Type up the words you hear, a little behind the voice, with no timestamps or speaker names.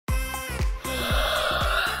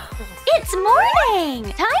It's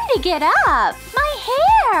morning! Time to get up! My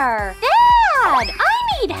hair! Dad!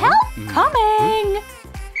 I need help! Coming!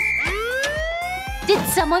 Did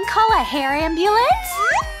someone call a hair ambulance?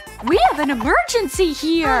 We have an emergency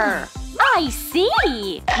here! I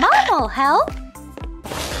see! Mom will help!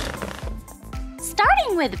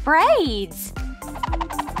 Starting with braids.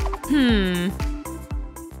 Two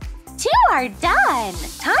are done!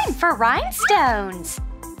 Time for rhinestones!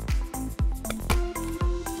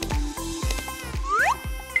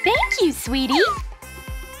 Thank you, sweetie!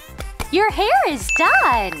 Your hair is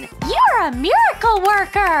done! You're a miracle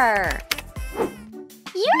worker!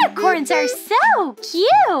 Unicorns are so cute!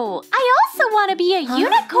 I also want to be a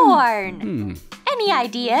unicorn! Any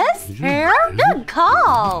ideas? Hair? Good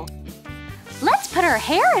call! Let's put her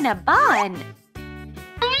hair in a bun!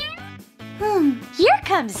 Here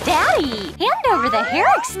comes Daddy! Hand over the hair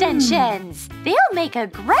extensions! They'll make a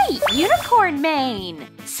great unicorn mane!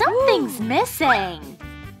 Something's missing!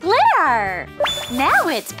 Glitter! Now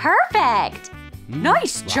it's perfect!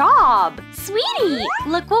 Nice job! Sweetie,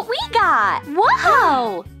 look what we got!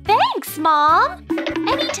 Whoa! Thanks, Mom!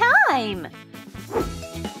 Anytime!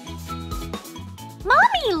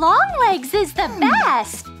 Mommy Longlegs is the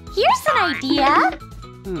best! Here's an idea!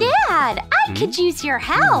 Dad, I could use your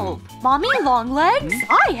help! Mommy Longlegs,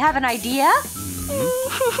 I have an idea!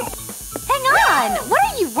 Hang on! What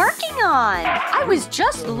are you working on? I was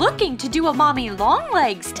just looking to do a Mommy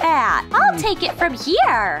Longlegs tat. I'll take it from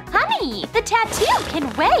here. Honey, the tattoo can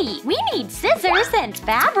wait. We need scissors and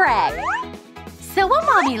fabric. Sew a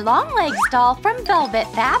Mommy Longlegs doll from velvet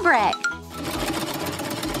fabric.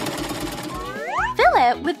 Fill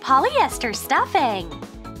it with polyester stuffing.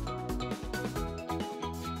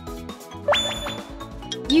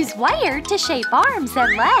 Use wire to shape arms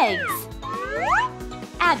and legs.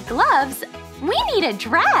 Add gloves. We need a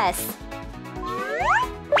dress.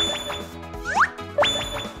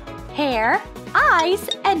 Hair, eyes,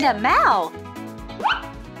 and a mouth.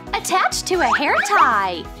 Attach to a hair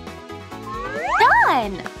tie.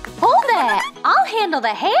 Done! Hold it! I'll handle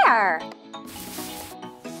the hair.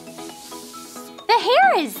 The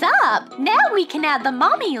hair is up. Now we can add the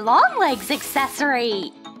Mommy Longlegs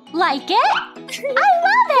accessory. Like it? I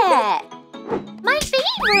love it! My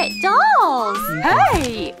favorite dolls!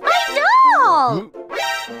 Hey! My doll!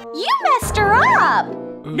 You messed her up!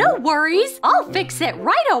 No worries, I'll fix it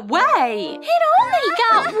right away! It only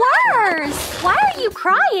got worse! Why are you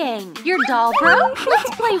crying? Your doll broke?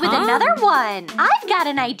 Let's play with another one! I've got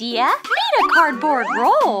an idea! Need a cardboard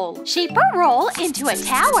roll! Shape a roll into a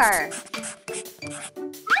tower.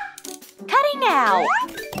 Cutting out.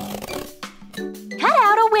 Cut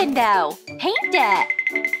out a window. Paint it.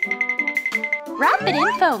 Wrap it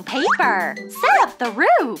in foam paper. Set up the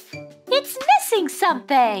roof. It's missing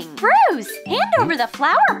something. Bruce, hand over the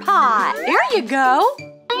flower pot. There you go.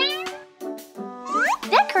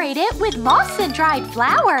 Decorate it with moss and dried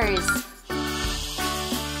flowers.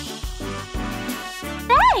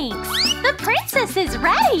 Thanks. The princess is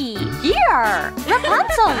ready. Here.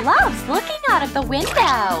 Rapunzel loves looking out of the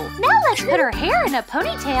window. Now let's put her hair in a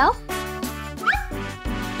ponytail.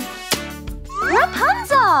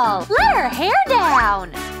 Rapunzel! Let her hair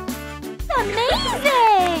down!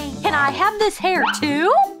 Amazing! Can I have this hair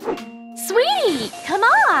too? Sweetie, come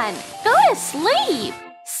on! Go to sleep!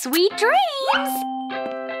 Sweet dreams!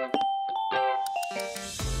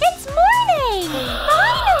 It's morning!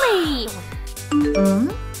 Finally!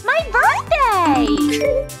 My birthday!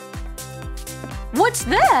 What's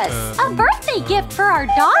this? A birthday gift for our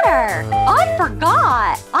daughter! I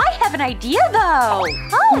forgot! I have an idea though!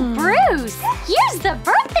 Oh, Bruce! Here's the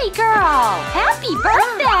birthday girl! Happy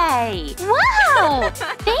birthday! Wow!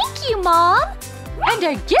 Thank you, Mom! And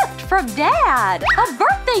a gift from Dad! A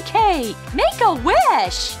birthday cake! Make a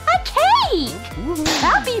wish! A cake!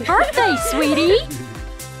 Happy birthday, sweetie!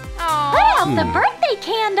 Put out the birthday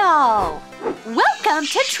candle! Welcome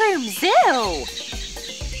to Troom Zoo!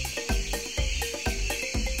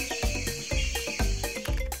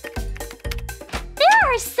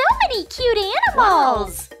 There are so many cute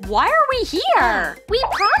animals! Wow. Why are we here? We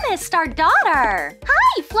promised our daughter!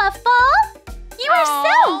 Hi, Fluffball! You are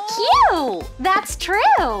so cute! That's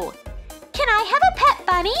true! Can I have a pet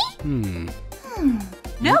bunny?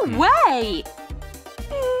 No way!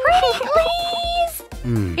 Pretty please?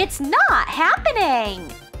 It's not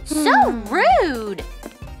happening! So rude!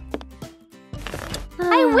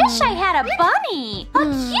 I wish I had a bunny! A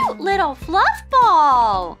cute little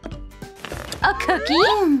Fluffball! A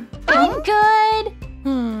cookie? I'm good!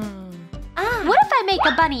 What if I make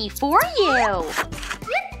a bunny for you?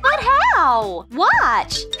 But how?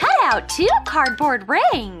 Watch! Cut out 2 cardboard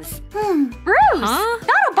rings! Bruce!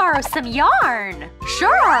 Got a borrow some yarn?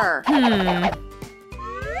 Sure.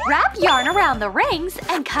 Wrap yarn around the rings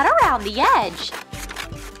and cut around the edge.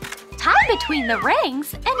 Tie between the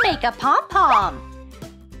rings and make a pom-pom.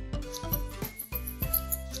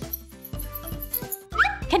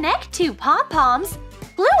 Connect 2 pom-poms,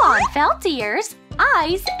 glue on felt ears,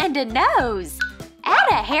 eyes, and a nose. Add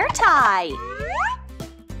a hair tie.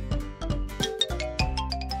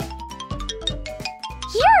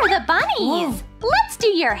 Here are the bunnies. Whoa. Let's do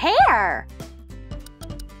your hair.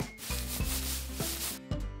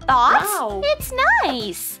 Thoughts? Wow. It's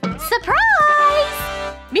nice.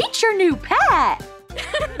 Surprise! Meet your new pet.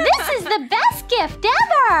 This is the best gift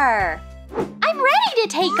ever. I'm ready to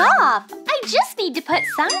take off. I just need to put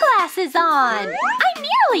sunglasses on. I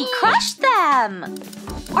nearly crushed them.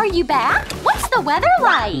 Are you back? What's the weather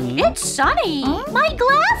like? It's sunny. My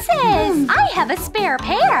glasses! I have a spare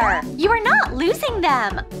pair. You are not losing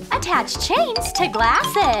them. Attach chains to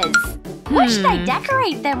glasses. What should I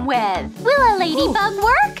decorate them with? Will a ladybug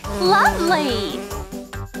work? Lovely!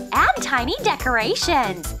 Add tiny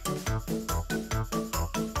decorations.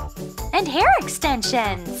 And hair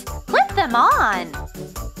extensions. Clip them on.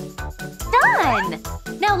 Done!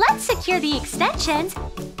 Now let's secure the extensions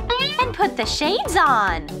and put the shades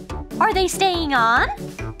on. Are they staying on?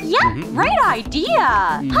 Yep, great idea!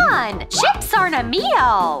 Hun, chips aren't a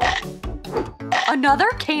meal! Another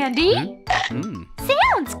candy?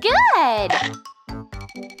 Sounds good!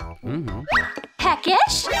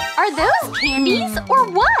 Peckish? Are those candies or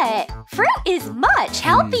what? Fruit is much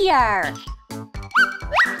healthier!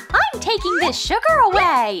 I'm taking this sugar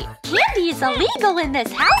away! Candy is illegal in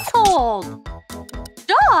this household!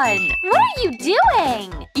 Done! What are you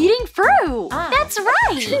doing? Eating fruit! That's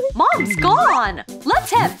right! Mom's gone!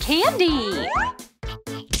 Let's have candy!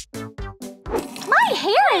 My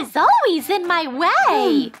hair is always in my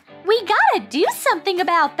way! We gotta do something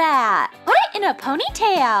about that! Put it in a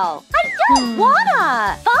ponytail! I don't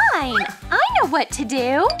wanna! Fine! I know what to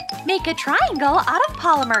do! Make a triangle out of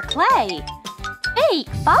polymer clay. Bake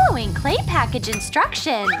following clay package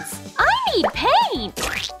instructions. I need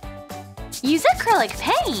paint! Use acrylic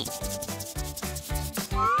paint.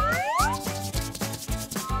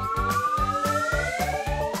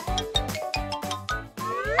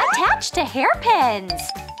 Attach to hairpins.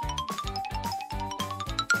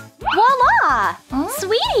 Voila!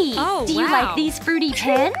 Sweetie, do you like these fruity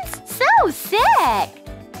pins? So sick!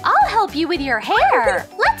 I'll help you with your hair.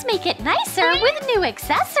 Let's make it nicer with new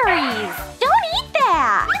accessories. Don't eat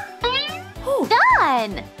that!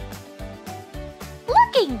 Done!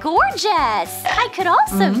 Looking gorgeous! I could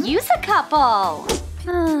also use a couple.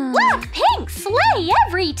 Black pink slay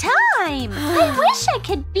every time! I wish I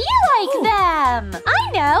could be like them!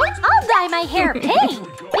 I know! I'll dye my hair pink!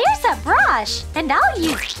 Here's a brush, and I'll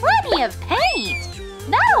use plenty of paint!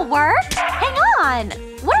 That'll work! Hang on!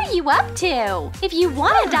 What are you up to? If you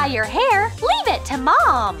want to dye your hair, leave it to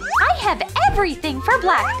Mom! I have everything for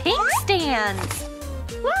black pink stands!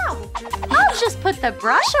 Wow! I'll just put the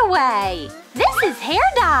brush away! This is hair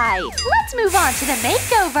dye! Let's move on to the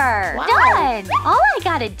makeover! Wow. Done! All I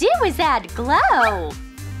gotta do is add glow!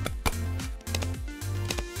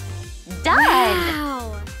 Done!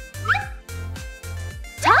 Wow.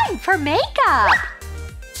 Time for makeup!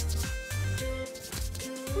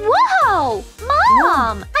 Whoa!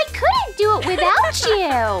 Mom! I couldn't do it without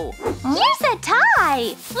you! Here's a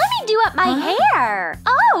tie! Let me do up my hair!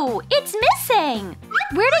 Oh, it's missing!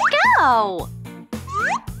 Where'd it go?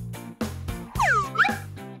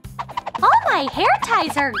 All my hair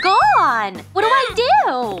ties are gone! What do I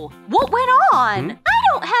do? What went on? I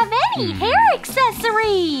don't have any hair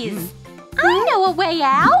accessories! I know a way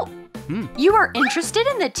out! You are interested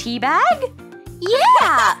in the tea bag?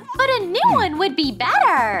 Yeah, but a new one would be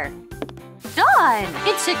better! Done!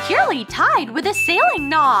 It's securely tied with a sailing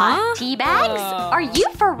knot! Tea bags? Are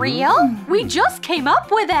you for real? We just came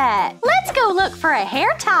up with it! Let's go look for a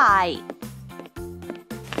hair tie!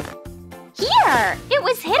 Here! It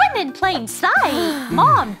was hidden in plain sight!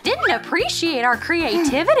 Mom didn't appreciate our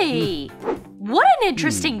creativity! What an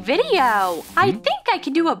interesting video! I think I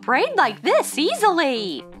can do a braid like this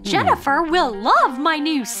easily! Jennifer will love my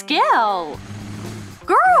new skill!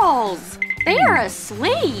 Girls! They are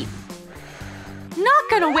asleep! Not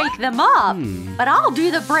gonna wake them up, but I'll do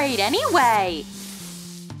the braid anyway!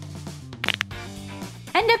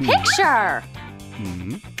 And a picture!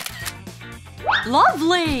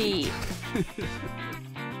 Lovely!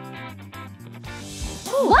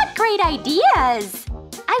 What great ideas!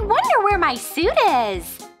 I wonder where my suit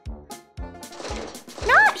is!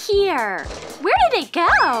 Not here! Where did it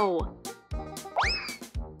go?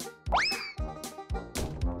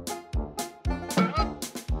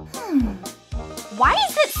 Why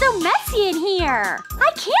is it so messy in here?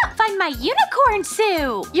 I can't find my unicorn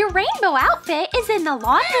suit. Your rainbow outfit is in the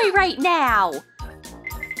laundry right now.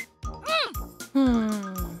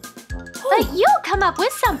 But you'll come up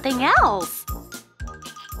with something else.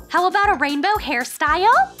 How about a rainbow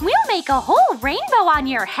hairstyle? We'll make a whole rainbow on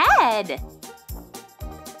your head.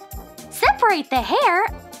 Separate the hair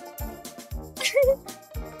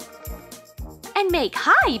and make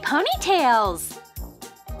high ponytails.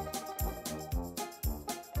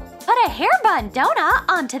 Put a hair bun donut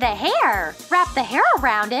onto the hair. Wrap the hair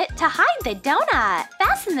around it to hide the donut.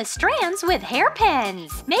 Fasten the strands with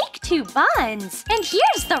hairpins. Make 2 buns. And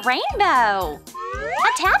here's the rainbow.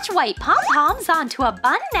 Attach white pom-poms onto a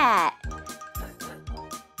bun net.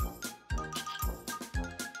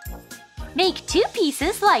 Make 2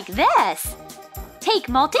 pieces like this. Take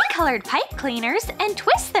multicolored pipe cleaners and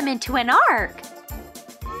twist them into an arc.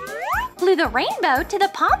 Glue the rainbow to the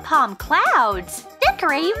pom-pom clouds.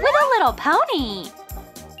 Decorate with a little pony.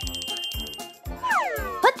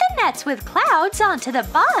 Put the nets with clouds onto the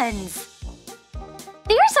buns.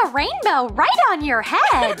 There's a rainbow right on your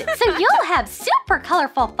head, so you'll have super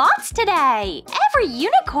colorful thoughts today. Every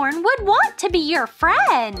unicorn would want to be your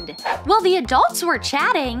friend. While the adults were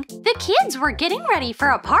chatting, the kids were getting ready for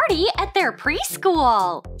a party at their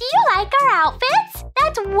preschool. Do you like our outfits?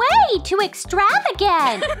 That's way too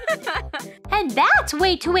extravagant. And that's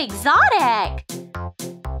way too exotic.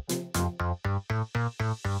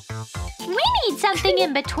 We need something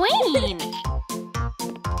in between.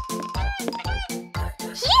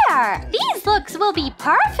 Here! These looks will be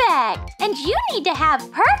perfect! And you need to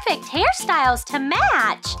have perfect hairstyles to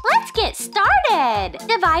match! Let's get started!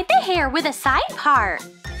 Divide the hair with a side part.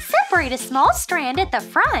 Separate a small strand at the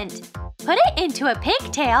front. Put it into a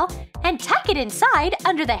pigtail and tuck it inside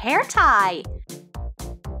under the hair tie.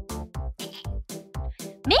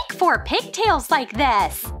 Make 4 pigtails like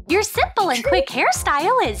this. Your simple and quick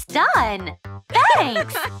hairstyle is done.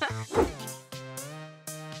 Thanks!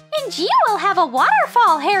 And you will have a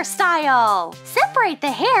waterfall hairstyle! Separate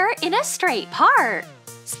the hair in a straight part.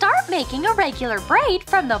 Start making a regular braid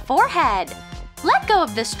from the forehead. Let go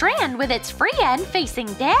of the strand with its free end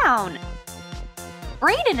facing down.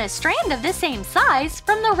 Braid in a strand of the same size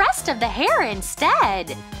from the rest of the hair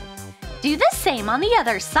instead. Do the same on the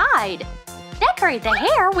other side. Decorate the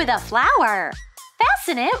hair with a flower.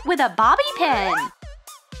 Fasten it with a bobby pin.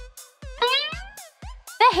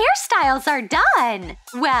 The hairstyles are done!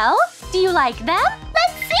 Well, do you like them?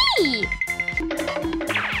 Let's see!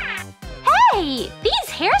 Hey! These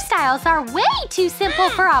hairstyles are way too simple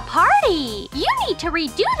for a party! You need to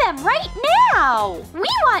redo them right now! We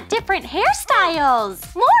want different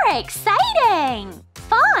hairstyles! More exciting!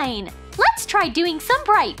 Fine! Let's try doing some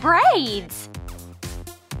bright braids!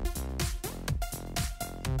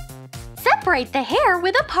 Separate the hair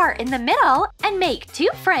with a part in the middle and make 2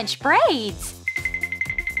 French braids.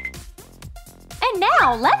 And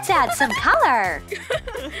now let's add some color.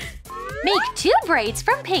 Make 2 braids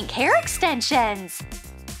from pink hair extensions.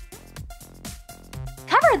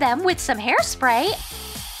 Cover them with some hairspray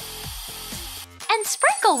and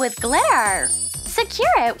sprinkle with glitter. Secure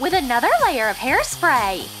it with another layer of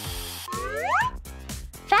hairspray.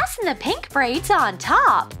 Fasten the pink braids on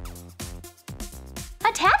top.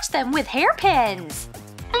 Attach them with hairpins.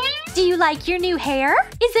 Do you like your new hair?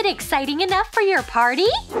 Is it exciting enough for your party?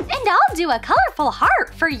 And I'll do a colorful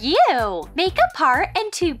heart for you! Make a part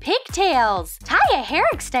and 2 pigtails. Tie a hair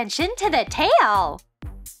extension to the tail.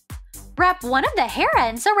 Wrap one of the hair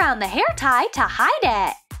ends around the hair tie to hide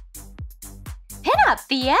it. Pin up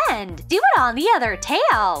the end. Do it on the other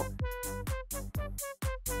tail.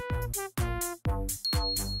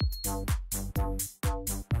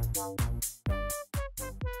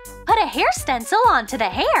 Put a hair stencil onto the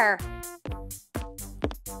hair.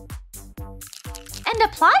 And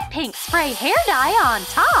apply pink spray hair dye on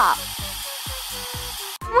top.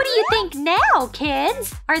 What do you think now,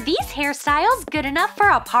 kids? Are these hairstyles good enough for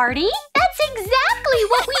a party? That's exactly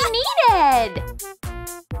what we needed!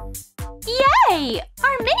 Yay!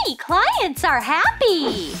 Our mini clients are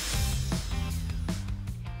happy!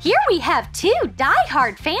 Here we have 2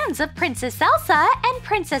 die-hard fans of Princess Elsa and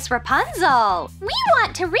Princess Rapunzel. We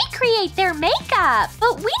want to recreate their makeup,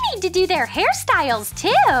 but we need to do their hairstyles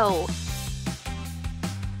too.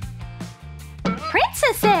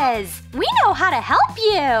 Princesses, we know how to help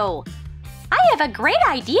you. I have a great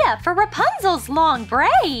idea for Rapunzel's long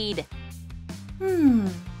braid.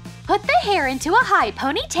 Put the hair into a high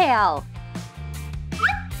ponytail.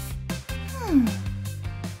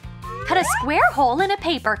 Cut a square hole in a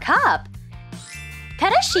paper cup.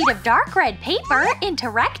 Cut a sheet of dark red paper into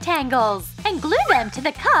rectangles and and glue them to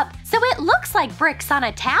the cup so it looks like bricks on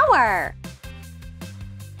a tower.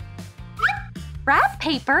 Wrap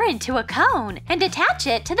paper into a cone and attach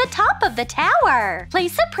it to the top of the tower.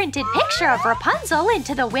 Place a printed picture of Rapunzel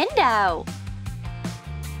into the window.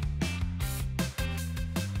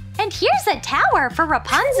 And here's a tower for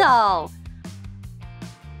Rapunzel.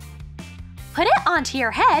 Put it onto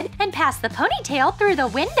your head and pass the ponytail through the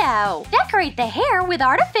window. Decorate the hair with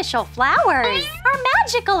artificial flowers. Our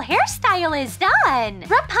magical hairstyle is done!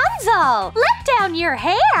 Rapunzel, let down your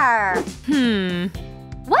hair!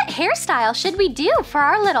 What hairstyle should we do for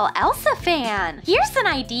our little Elsa fan? Here's an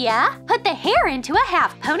idea. Put the hair into a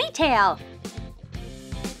half ponytail.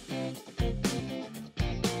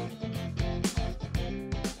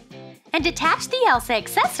 And attach the Elsa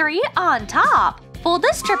accessory on top. Fold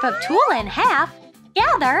the strip of tulle in half,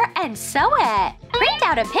 gather and sew it. Print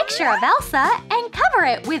out a picture of Elsa and cover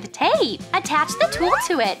it with tape. Attach the tulle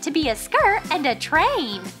to it to be a skirt and a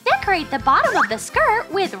train. Decorate the bottom of the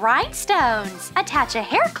skirt with rhinestones. Attach a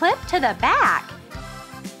hair clip to the back.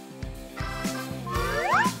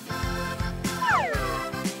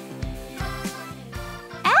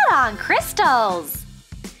 Add on crystals.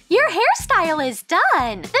 Your hairstyle is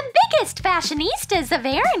done! The biggest fashionistas of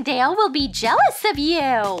Arendelle will be jealous of you!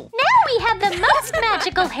 Now we have the most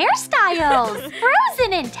magical hairstyles!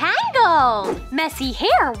 Frozen and tangled! Messy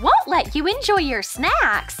hair won't let you enjoy your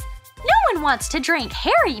snacks! No one wants to drink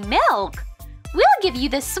hairy milk! We'll give you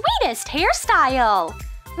the sweetest hairstyle!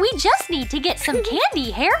 We just need to get some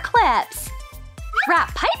candy hair clips!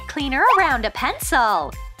 Wrap pipe cleaner around a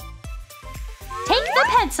pencil. Take the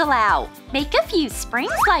pencil out. Make a few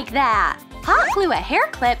springs like that. Hot glue a hair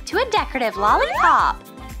clip to a decorative lollipop.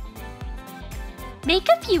 Make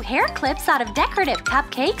a few hair clips out of decorative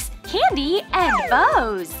cupcakes, candy, and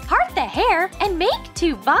bows. Part the hair and make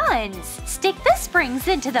 2 buns. Stick the springs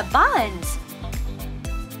into the buns.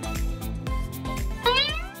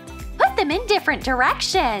 Put them in different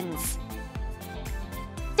directions.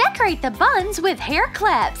 Decorate the buns with hair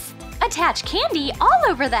clips. Attach candy all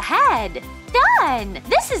over the head. Done!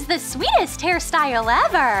 This is the sweetest hairstyle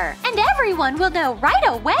ever! And everyone will know right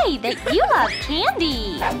away that you love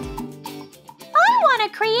candy! I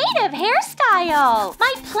want a creative hairstyle!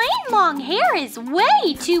 My plain long hair is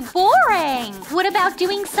way too boring! What about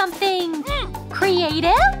doing something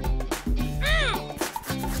creative?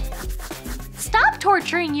 Stop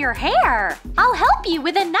torturing your hair! I'll help you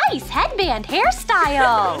with a nice headband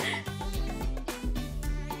hairstyle!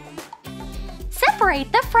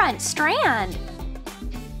 Separate the front strand.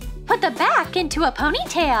 Put the back into a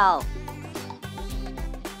ponytail.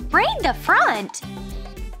 Braid the front.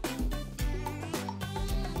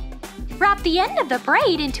 Wrap the end of the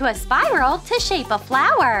braid into a spiral to shape a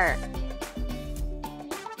flower.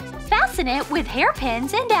 Fasten it with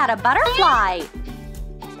hairpins and add a butterfly.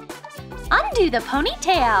 Undo the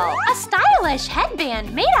ponytail. A stylish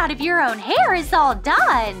headband made out of your own hair is all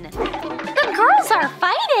done. The girls are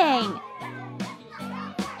fighting!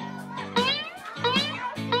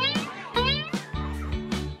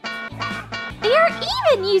 They are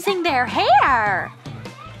even using their hair!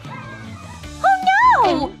 Oh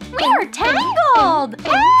no! We are tangled!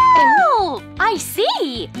 Help! I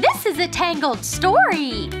see! This is a tangled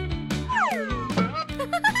story!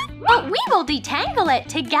 But we will detangle it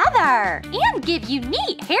together and give you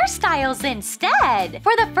neat hairstyles instead!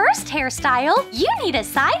 For the first hairstyle, you need a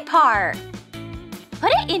side part.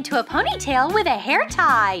 Put it into a ponytail with a hair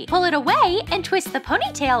tie. Pull it away and twist the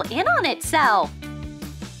ponytail in on itself.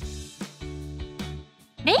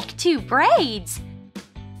 Make 2 braids.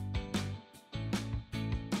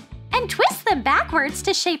 And twist them backwards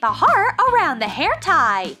to shape a heart around the hair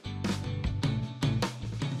tie.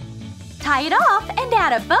 Tie it off and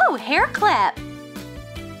add a bow hair clip.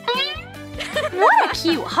 What a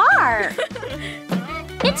cute heart!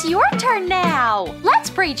 It's your turn now!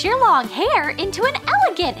 Let's braid your long hair into an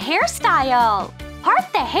elegant hairstyle.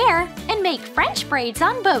 Part the hair and make French braids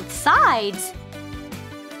on both sides.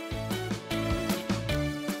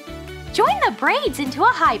 Join the braids into a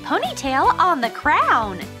high ponytail on the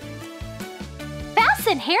crown.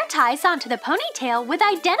 Fasten hair ties onto the ponytail with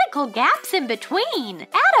identical gaps in between.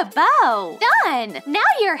 Add a bow. Done! Now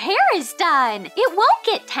your hair is done. It won't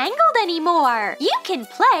get tangled anymore. You can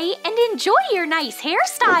play and enjoy your nice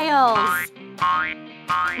hairstyles.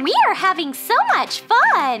 We are having so much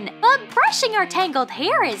fun! But brushing our tangled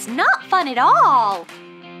hair is not fun at all.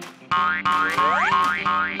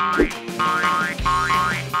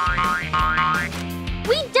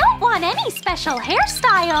 We don't want any special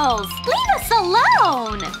hairstyles! Leave us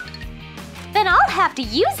alone! Then I'll have to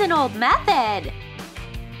use an old method.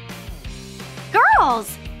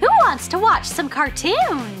 Girls, Who wants to watch some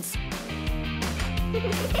cartoons?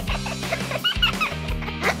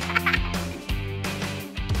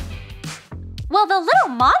 While the little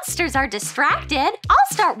monsters are distracted,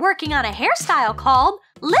 I'll start working on a hairstyle called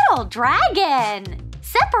Little Dragon.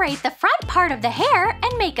 Separate the front part of the hair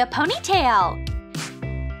and make a ponytail.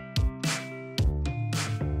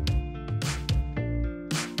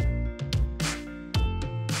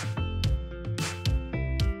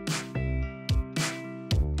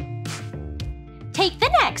 Take the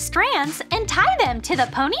neck strands and tie them to the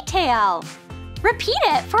ponytail. Repeat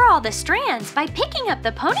it for all the strands by picking up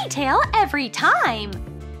the ponytail every time.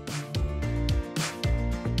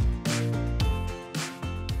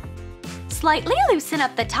 Slightly loosen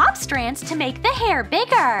up the top strands to make the hair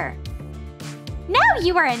bigger. Now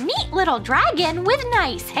you are a neat little dragon with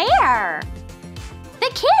nice hair.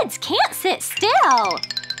 The kids can't sit still.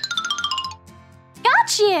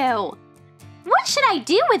 Got you! What should I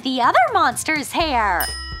do with the other monster's hair?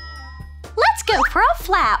 Let's go for a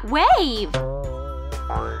flat wave.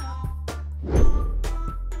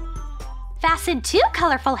 Fasten 2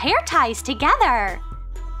 colorful hair ties together.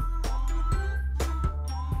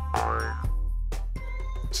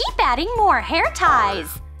 Keep adding more hair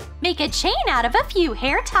ties. Make a chain out of a few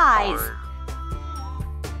hair ties.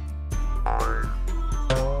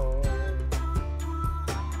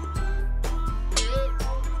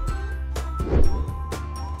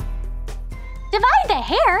 Divide the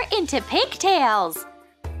hair into pigtails.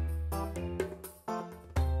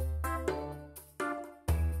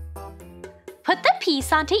 Put the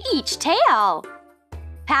piece onto each tail.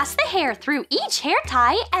 Pass the hair through each hair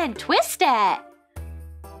tie and twist it.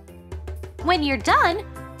 When you're done,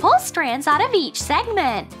 pull strands out of each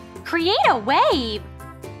segment. Create a wave.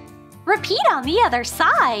 Repeat on the other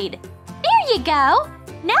side. There you go!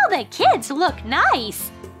 Now the kids look nice.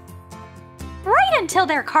 Right until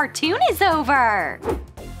their cartoon is over.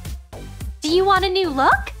 Do you want a new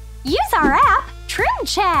look? Use our app, Troom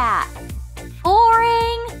Chat.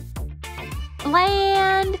 Boring,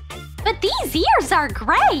 bland, but these ears are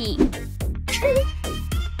great.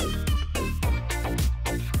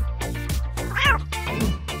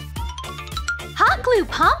 Hot glue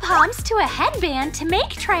pom-poms to a headband to make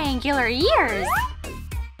triangular ears.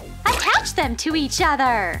 Attach them to each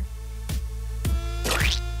other.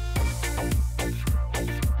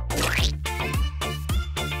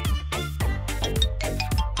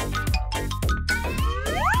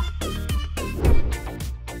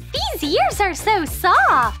 These ears are so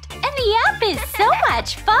soft, and the app is so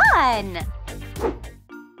much fun!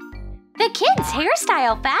 The kids'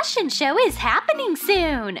 hairstyle fashion show is happening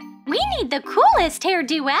soon! We need the coolest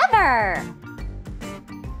hairdo ever!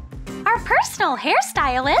 Our personal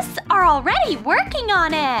hairstylists are already working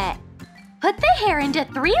on it! Put the hair into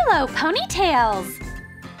 3 low ponytails.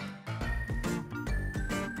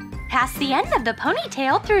 Pass the end of the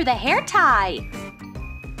ponytail through the hair tie.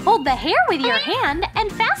 Hold the hair with your hand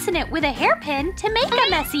and fasten it with a hairpin to make a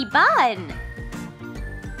messy bun.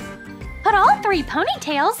 Put all 3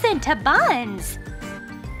 ponytails into buns.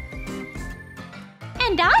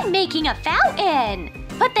 And I'm making a fountain!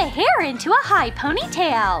 Put the hair into a high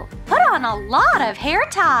ponytail. Put on a lot of hair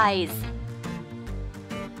ties.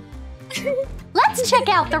 Let's check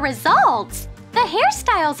out the results! The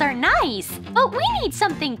hairstyles are nice, but we need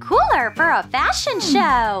something cooler for a fashion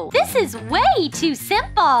show. This is way too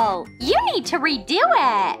simple. You need to redo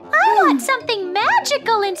it. I want something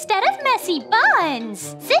magical instead of messy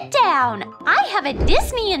buns. Sit down. I have a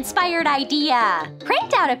Disney-inspired idea.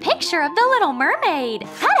 Print out a picture of the Little Mermaid.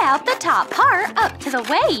 Cut out the top part up to the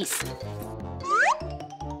waist.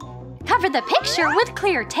 Cover the picture with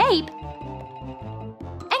clear tape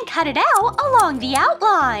and cut it out along the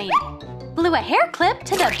outline. Glue a hair clip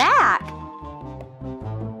to the back.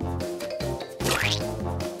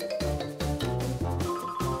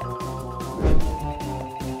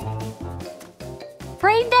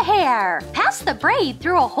 Braid the hair. Pass the braid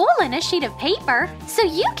through a hole in a sheet of paper so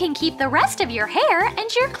you can keep the rest of your hair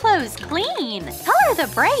and your clothes clean. Color the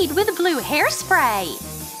braid with blue hairspray.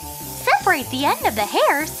 Separate the end of the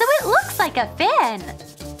hair so it looks like a fin.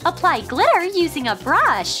 Apply glitter using a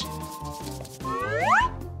brush.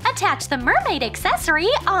 Attach the mermaid accessory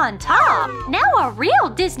on top. Now a real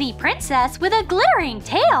Disney princess with a glittering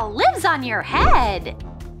tail lives on your head.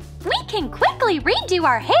 We can quickly redo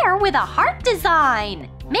our hair with a heart design.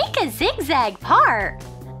 Make a zigzag part.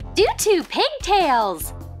 Do 2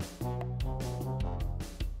 pigtails.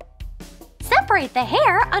 Separate the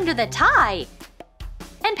hair under the tie.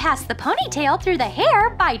 And pass the ponytail through the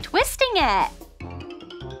hair by twisting it.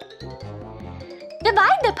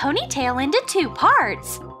 Divide the ponytail into 2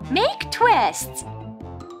 parts. Make twists.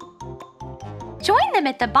 Join them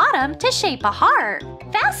at the bottom to shape a heart.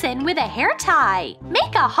 Fasten with a hair tie.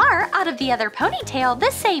 Make a heart out of the other ponytail the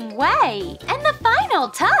same way. And the final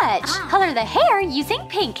touch, color the hair using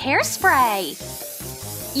pink hairspray.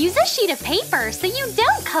 Use a sheet of paper so you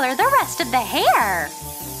don't color the rest of the hair.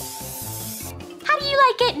 How do you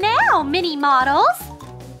like it now, mini models?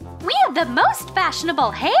 We have the most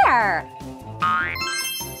fashionable hair.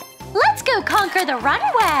 Let's go conquer the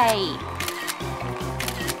runway.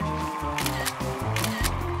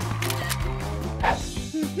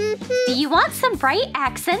 Do you want some bright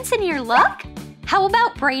accents in your look? How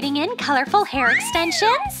about braiding in colorful hair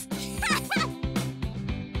extensions?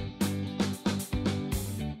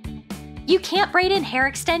 You can't braid in hair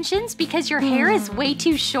extensions because your hair is way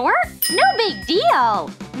too short? No big deal!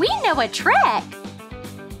 We know a trick!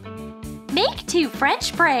 Make 2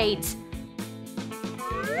 French braids.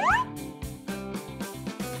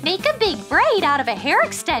 Make a big braid out of a hair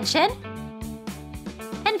extension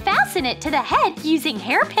and fasten it to the head using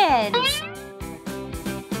hairpins.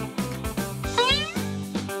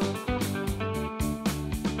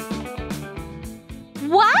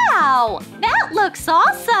 Wow! That looks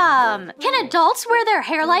awesome! Can adults wear their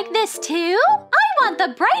hair like this too? I want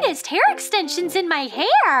the brightest hair extensions in my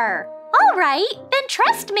hair! Alright, then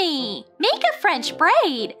trust me! Make a French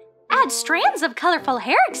braid. Add strands of colorful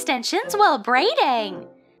hair extensions while braiding.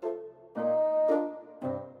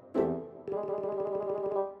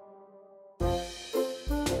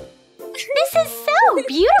 This is so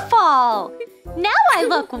beautiful! Now I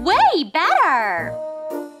look way better!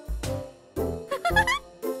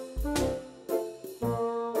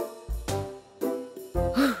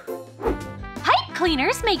 Pipe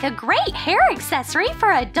cleaners make a great hair accessory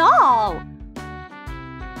for a doll.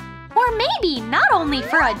 Or maybe not only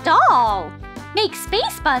for a doll. Make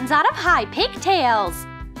space buns out of high pigtails.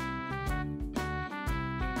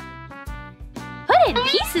 Put in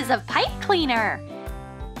pieces of pipe cleaner.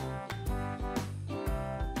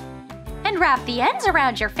 And wrap the ends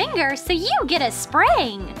around your finger so you get a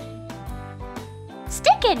spring.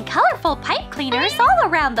 Stick in colorful pipe cleaners all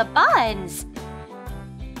around the buns.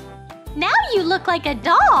 Now you look like a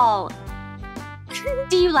doll.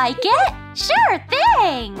 Do you like it? Sure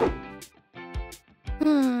thing!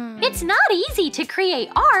 It's not easy to create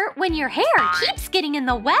art when your hair keeps getting in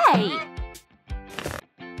the way.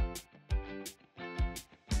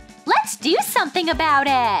 Let's do something about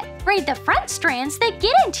it! Braid the front strands that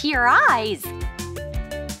get into your eyes.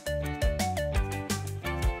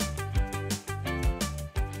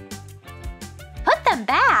 Put them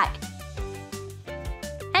back.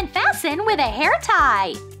 And fasten with a hair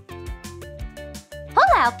tie. Pull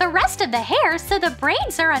out the rest of the hair so the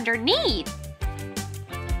braids are underneath.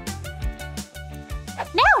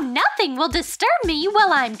 Now nothing will disturb me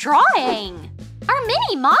while I'm drawing. Our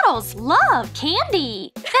mini models love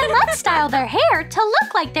candy. Then let's style their hair to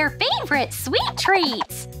look like their favorite sweet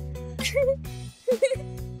treats.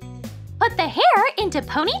 Put the hair into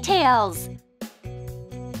ponytails.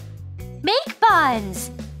 Make buns.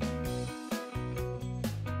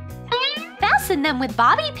 Fasten them with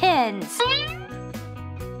bobby pins.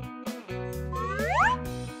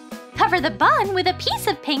 Cover the bun with a piece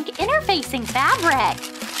of pink interfacing fabric.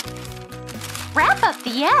 Wrap up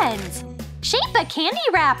the ends. Shape a candy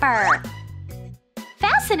wrapper.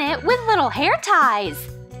 Fasten it with little hair ties.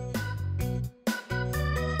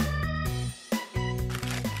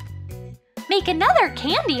 Make another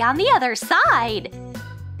candy on the other side.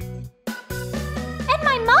 And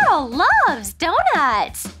my model loves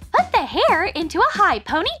donuts. Put the hair into a high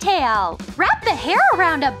ponytail. Wrap the hair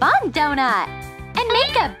around a bun donut. And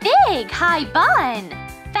make a big high bun.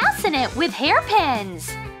 Fasten it with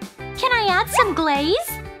hairpins. Can I add some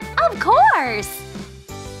glaze? Of course!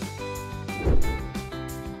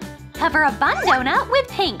 Cover a bun donut with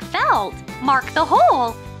pink felt. Mark the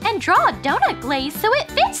hole and draw a donut glaze so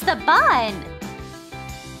it fits the bun.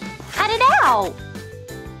 Cut it out.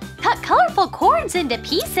 Cut colorful cords into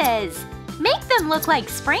pieces. Make them look like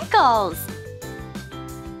sprinkles.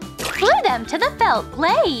 Glue them to the felt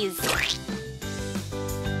glaze.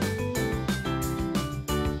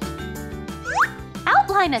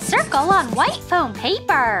 Outline a circle on white foam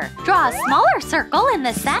paper. Draw a smaller circle in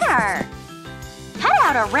the center. Cut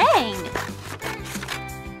out a ring.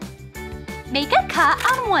 Make a cut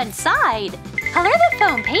on one side. Color the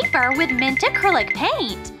foam paper with mint acrylic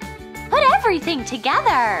paint. Put everything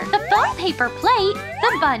together. The foam paper plate,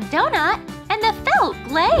 the bun donut, and the felt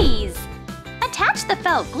glaze. Attach the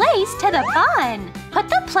felt glaze to the bun. Put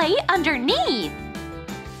the plate underneath.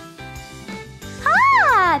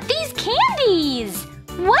 Ah, these candies!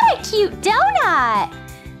 What a cute donut!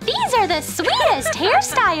 These are the sweetest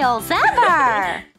hairstyles ever!